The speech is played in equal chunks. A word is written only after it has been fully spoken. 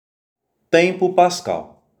Tempo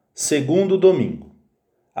pascal. Segundo domingo.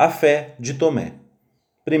 A fé de Tomé.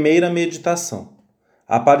 Primeira meditação.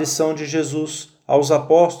 A aparição de Jesus aos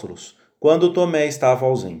apóstolos quando Tomé estava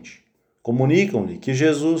ausente. Comunicam-lhe que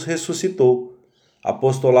Jesus ressuscitou.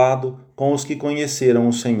 Apostolado com os que conheceram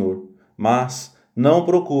o Senhor, mas não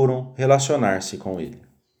procuram relacionar-se com ele.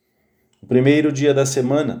 O primeiro dia da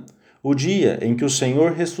semana, o dia em que o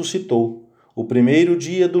Senhor ressuscitou, o primeiro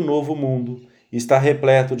dia do novo mundo, está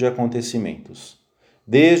repleto de acontecimentos.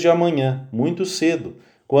 Desde a manhã, muito cedo,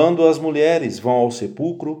 quando as mulheres vão ao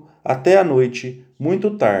sepulcro, até a noite,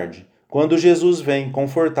 muito tarde, quando Jesus vem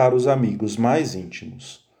confortar os amigos mais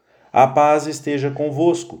íntimos. A paz esteja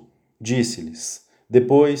convosco, disse-lhes.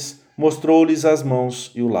 Depois, mostrou-lhes as mãos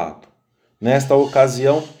e o lado. Nesta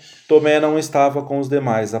ocasião, Tomé não estava com os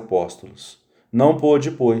demais apóstolos. Não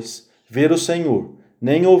pôde, pois, ver o Senhor,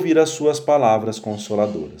 nem ouvir as suas palavras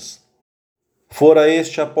consoladoras. Fora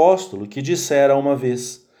este apóstolo que dissera uma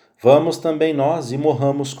vez: vamos também nós e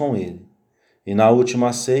morramos com ele. E na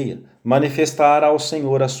última ceia, manifestara ao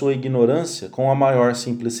Senhor a sua ignorância com a maior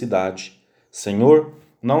simplicidade. Senhor,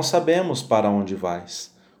 não sabemos para onde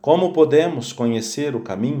vais. Como podemos conhecer o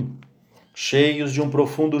caminho? Cheios de um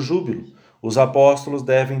profundo júbilo, os apóstolos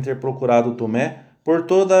devem ter procurado Tomé por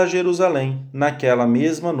toda a Jerusalém naquela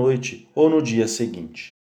mesma noite ou no dia seguinte.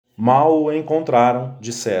 Mal o encontraram,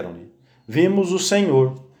 disseram-lhe: vimos o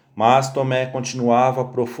Senhor, mas Tomé continuava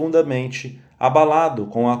profundamente abalado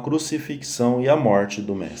com a crucifixão e a morte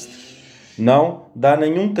do Mestre. Não dá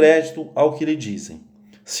nenhum crédito ao que lhe dizem.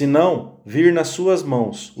 Se não vir nas suas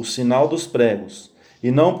mãos o sinal dos pregos,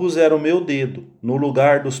 e não puser o meu dedo no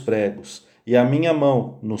lugar dos pregos, e a minha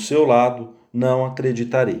mão no seu lado, não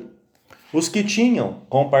acreditarei. Os que tinham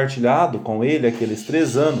compartilhado com ele aqueles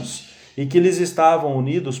 3 anos, e que lhes estavam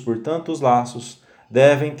unidos por tantos laços,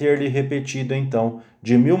 devem ter-lhe repetido então,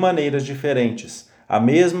 de 1000 maneiras diferentes, a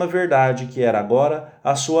mesma verdade que era agora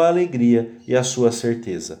a sua alegria e a sua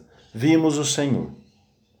certeza. Vimos o Senhor.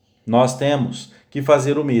 Nós temos que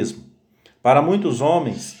fazer o mesmo. Para muitos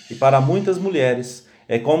homens e para muitas mulheres,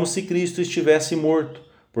 é como se Cristo estivesse morto,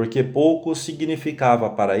 porque pouco significava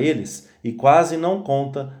para eles e quase não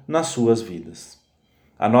conta nas suas vidas.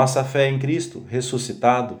 A nossa fé em Cristo,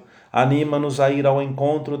 ressuscitado, anima-nos a ir ao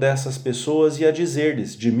encontro dessas pessoas e a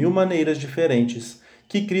dizer-lhes, de 1000 maneiras diferentes,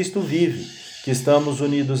 que Cristo vive, que estamos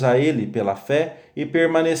unidos a Ele pela fé e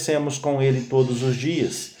permanecemos com Ele todos os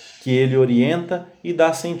dias, que Ele orienta e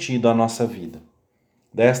dá sentido à nossa vida.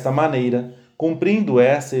 Desta maneira, cumprindo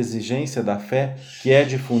essa exigência da fé, que é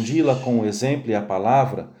difundi-la com o exemplo e a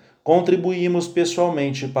palavra, contribuímos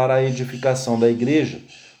pessoalmente para a edificação da Igreja,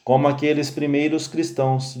 como aqueles primeiros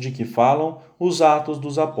cristãos de que falam os Atos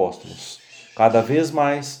dos Apóstolos. Cada vez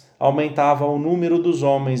mais aumentava o número dos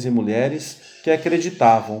homens e mulheres que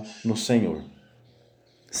acreditavam no Senhor.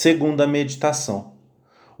 Segunda meditação.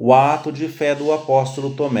 O ato de fé do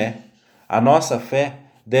apóstolo Tomé. A nossa fé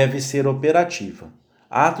deve ser operativa.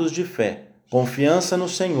 Atos de fé, confiança no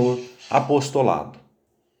Senhor, apostolado.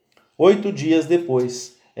 8 dias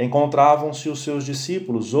depois, encontravam-se os seus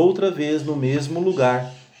discípulos outra vez no mesmo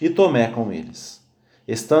lugar e Tomé com eles.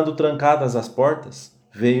 Estando trancadas as portas,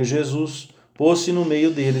 veio Jesus, pôs-se no meio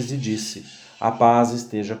deles e disse: a paz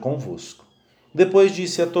esteja convosco. Depois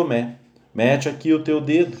disse a Tomé: mete aqui o teu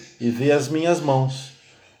dedo e vê as minhas mãos.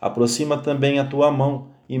 Aproxima também a tua mão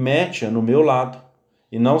e mete-a no meu lado.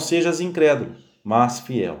 E não sejas incrédulo, mas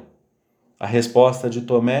fiel. A resposta de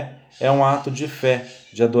Tomé é um ato de fé,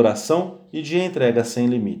 de adoração e de entrega sem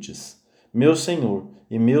limites. Meu Senhor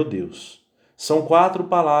e meu Deus. São 4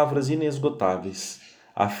 palavras inesgotáveis.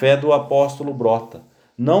 A fé do apóstolo brota,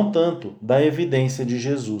 não tanto da evidência de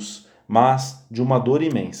Jesus, mas de uma dor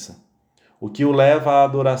imensa. O que o leva à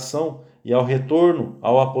adoração e ao retorno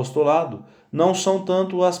ao apostolado não são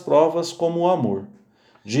tanto as provas como o amor.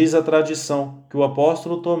 Diz a tradição que o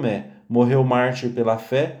apóstolo Tomé morreu mártir pela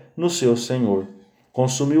fé no seu Senhor,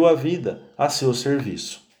 consumiu a vida a seu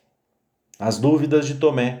serviço. As dúvidas de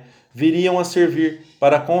Tomé viriam a servir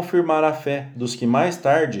para confirmar a fé dos que mais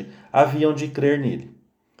tarde haviam de crer nele.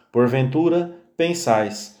 Porventura,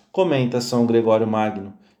 pensais, comenta São Gregório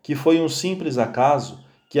Magno, que foi um simples acaso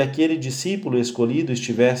que aquele discípulo escolhido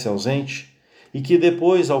estivesse ausente e que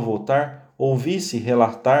depois, ao voltar, ouvisse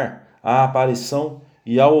relatar a aparição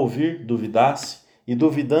e, ao ouvir, duvidasse, e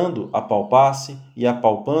duvidando, apalpasse, e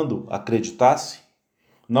apalpando, acreditasse?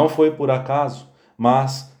 Não foi por acaso,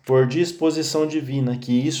 mas por disposição divina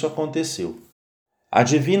que isso aconteceu. A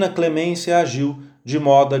divina clemência agiu de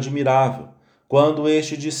modo admirável, quando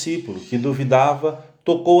este discípulo, que duvidava,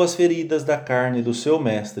 tocou as feridas da carne do seu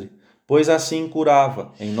mestre, pois assim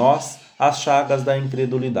curava em nós as chagas da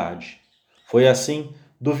incredulidade. Foi assim,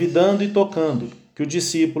 duvidando e tocando, que o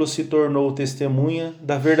discípulo se tornou testemunha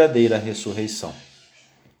da verdadeira ressurreição.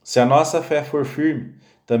 Se a nossa fé for firme,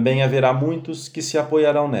 também haverá muitos que se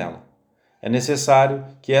apoiarão nela. É necessário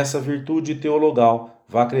que essa virtude teologal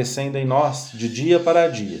vá crescendo em nós de dia para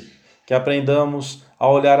dia, que aprendamos a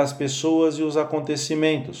olhar as pessoas e os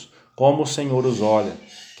acontecimentos como o Senhor os olha,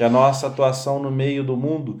 que a nossa atuação no meio do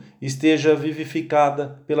mundo esteja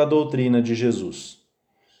vivificada pela doutrina de Jesus.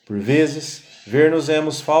 Por vezes,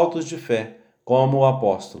 ver-nos-emos faltos de fé, como o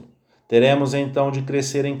apóstolo. Teremos então de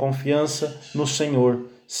crescer em confiança no Senhor,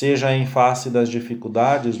 seja em face das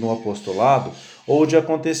dificuldades no apostolado ou de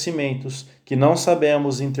acontecimentos que não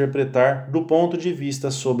sabemos interpretar do ponto de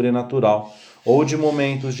vista sobrenatural, ou de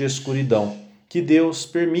momentos de escuridão, que Deus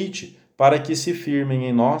permite para que se firmem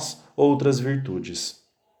em nós outras virtudes.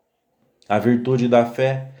 A virtude da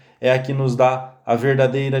fé é a que nos dá a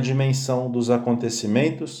verdadeira dimensão dos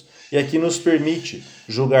acontecimentos e a que nos permite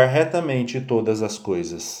julgar retamente todas as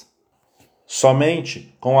coisas.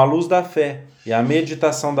 Somente com a luz da fé e a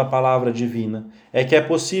meditação da palavra divina é que é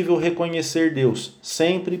possível reconhecer Deus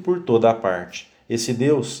sempre e por toda a parte, esse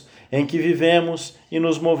Deus em que vivemos e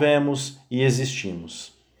nos movemos e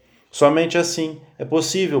existimos. Somente assim é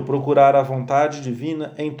possível procurar a vontade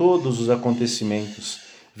divina em todos os acontecimentos,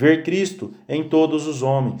 ver Cristo em todos os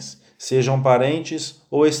homens, sejam parentes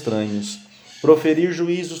ou estranhos, proferir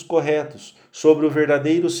juízos corretos sobre o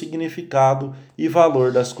verdadeiro significado e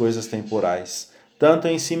valor das coisas temporais, tanto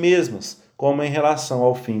em si mesmas como em relação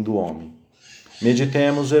ao fim do homem.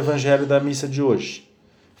 Meditemos o Evangelho da missa de hoje.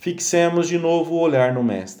 Fixemos de novo o olhar no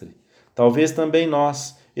Mestre. Talvez também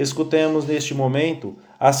nós escutemos neste momento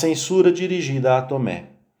a censura dirigida a Tomé.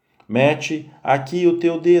 Mete aqui o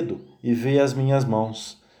teu dedo e vê as minhas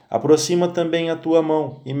mãos. Aproxima também a tua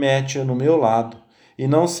mão e mete-a no meu lado, e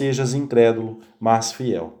não sejas incrédulo, mas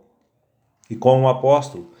fiel. E com o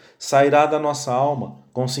apóstolo, sairá da nossa alma,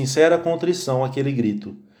 com sincera contrição, aquele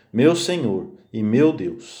grito: meu Senhor e meu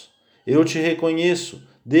Deus, eu te reconheço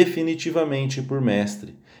definitivamente por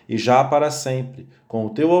mestre, e já para sempre, com o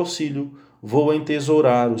teu auxílio, vou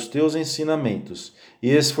entesourar os teus ensinamentos e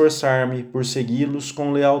esforçar-me por segui-los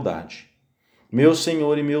com lealdade. Meu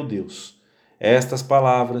Senhor e meu Deus, estas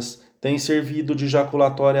palavras têm servido de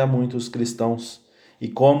jaculatória a muitos cristãos, e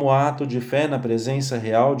como ato de fé na presença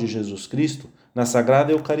real de Jesus Cristo, na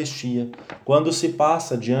Sagrada Eucaristia, quando se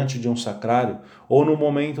passa diante de um sacrário ou no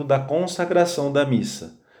momento da consagração da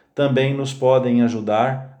missa, também nos podem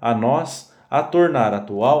ajudar a nós a tornar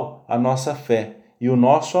atual a nossa fé e o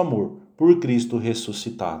nosso amor por Cristo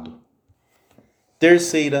ressuscitado.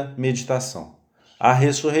 Terceira meditação. A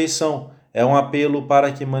ressurreição é um apelo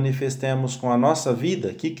para que manifestemos com a nossa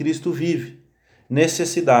vida que Cristo vive,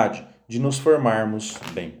 necessidade de nos formarmos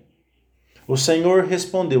bem. O Senhor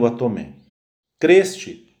respondeu a Tomé: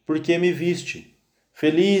 creste, porque me viste.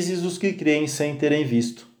 Felizes os que creem sem terem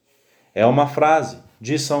visto. É uma frase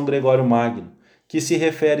de São Gregório Magno, que se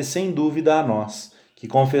refere sem dúvida a nós, que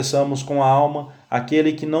confessamos com a alma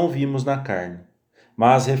aquele que não vimos na carne.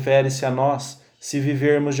 Mas refere-se a nós se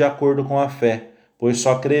vivermos de acordo com a fé, pois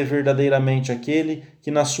só crê verdadeiramente aquele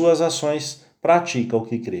que nas suas ações pratica o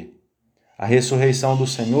que crê. A ressurreição do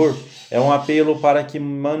Senhor é um apelo para que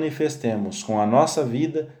manifestemos com a nossa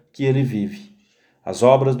vida que Ele vive. As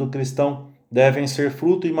obras do cristão devem ser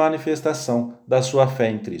fruto e manifestação da sua fé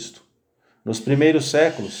em Cristo. Nos primeiros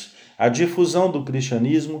séculos, a difusão do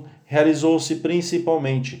cristianismo realizou-se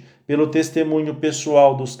principalmente pelo testemunho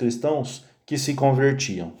pessoal dos cristãos que se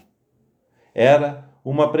convertiam. Era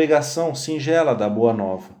uma pregação singela da Boa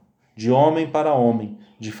Nova, de homem para homem,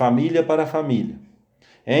 de família para família,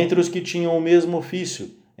 entre os que tinham o mesmo ofício,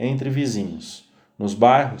 entre vizinhos, nos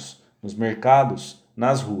bairros, nos mercados,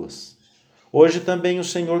 nas ruas. Hoje também o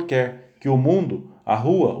Senhor quer que o mundo, a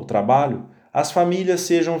rua, o trabalho, as famílias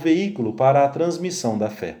sejam veículo para a transmissão da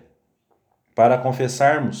fé. Para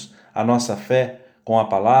confessarmos a nossa fé com a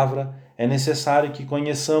palavra, é necessário que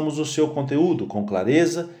conheçamos o seu conteúdo com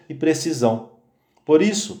clareza e precisão. Por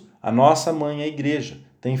isso, a nossa mãe, a Igreja,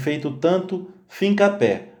 tem feito tanto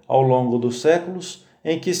fincapé ao longo dos séculos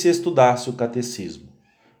em que se estudasse o catecismo,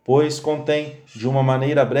 pois contém, de uma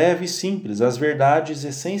maneira breve e simples, as verdades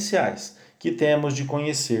essenciais que temos de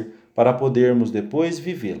conhecer para podermos depois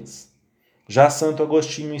vivê-las. Já Santo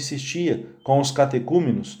Agostinho insistia com os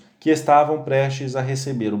catecúmenos que estavam prestes a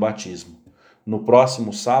receber o batismo. No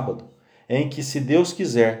próximo sábado, em que, se Deus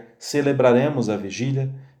quiser, celebraremos a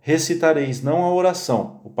vigília, recitareis não a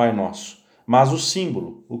oração, o Pai Nosso, mas o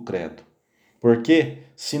símbolo, o credo. Porque,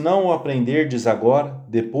 se não o aprenderdes agora,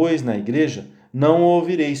 depois na igreja, não o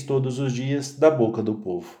ouvireis todos os dias da boca do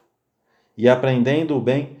povo. E aprendendo-o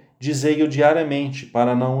bem, dizei-o diariamente,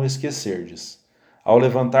 para não o esquecerdes. Ao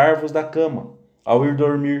levantar-vos da cama, ao ir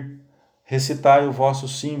dormir, recitai o vosso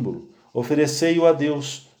símbolo, oferecei-o a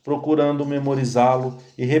Deus, procurando memorizá-lo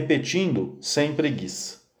e repetindo sem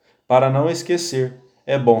preguiça. Para não esquecer,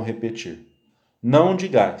 é bom repetir. Não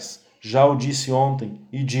digais, já o disse ontem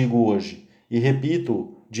e digo hoje, e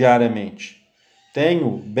repito-o diariamente.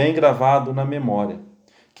 Tenho bem gravado na memória,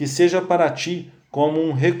 que seja para ti como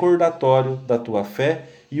um recordatório da tua fé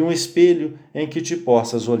e um espelho em que te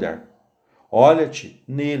possas olhar. Olha-te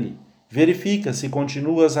nele, verifica se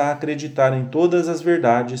continuas a acreditar em todas as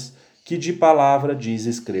verdades que de palavra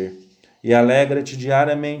dizes crer, e alegra-te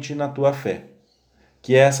diariamente na tua fé.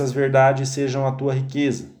 Que essas verdades sejam a tua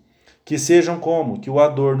riqueza, que sejam como que o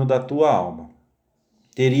adorno da tua alma.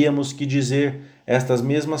 Teríamos que dizer estas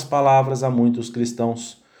mesmas palavras a muitos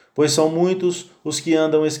cristãos, pois são muitos os que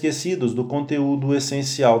andam esquecidos do conteúdo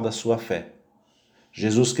essencial da sua fé.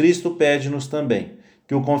 Jesus Cristo pede-nos também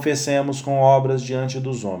que o confessemos com obras diante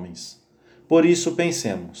dos homens. Por isso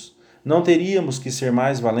pensemos, não teríamos que ser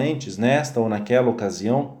mais valentes nesta ou naquela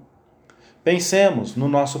ocasião? Pensemos no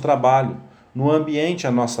nosso trabalho, no ambiente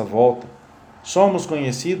à nossa volta. Somos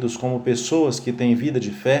conhecidos como pessoas que têm vida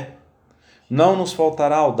de fé? Não nos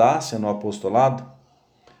faltará audácia no apostolado?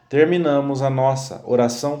 Terminamos a nossa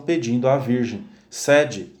oração pedindo à Virgem,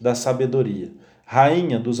 sede da sabedoria,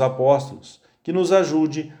 rainha dos apóstolos, que nos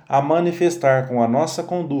ajude a manifestar com a nossa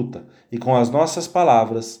conduta e com as nossas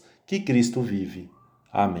palavras que Cristo vive.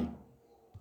 Amém.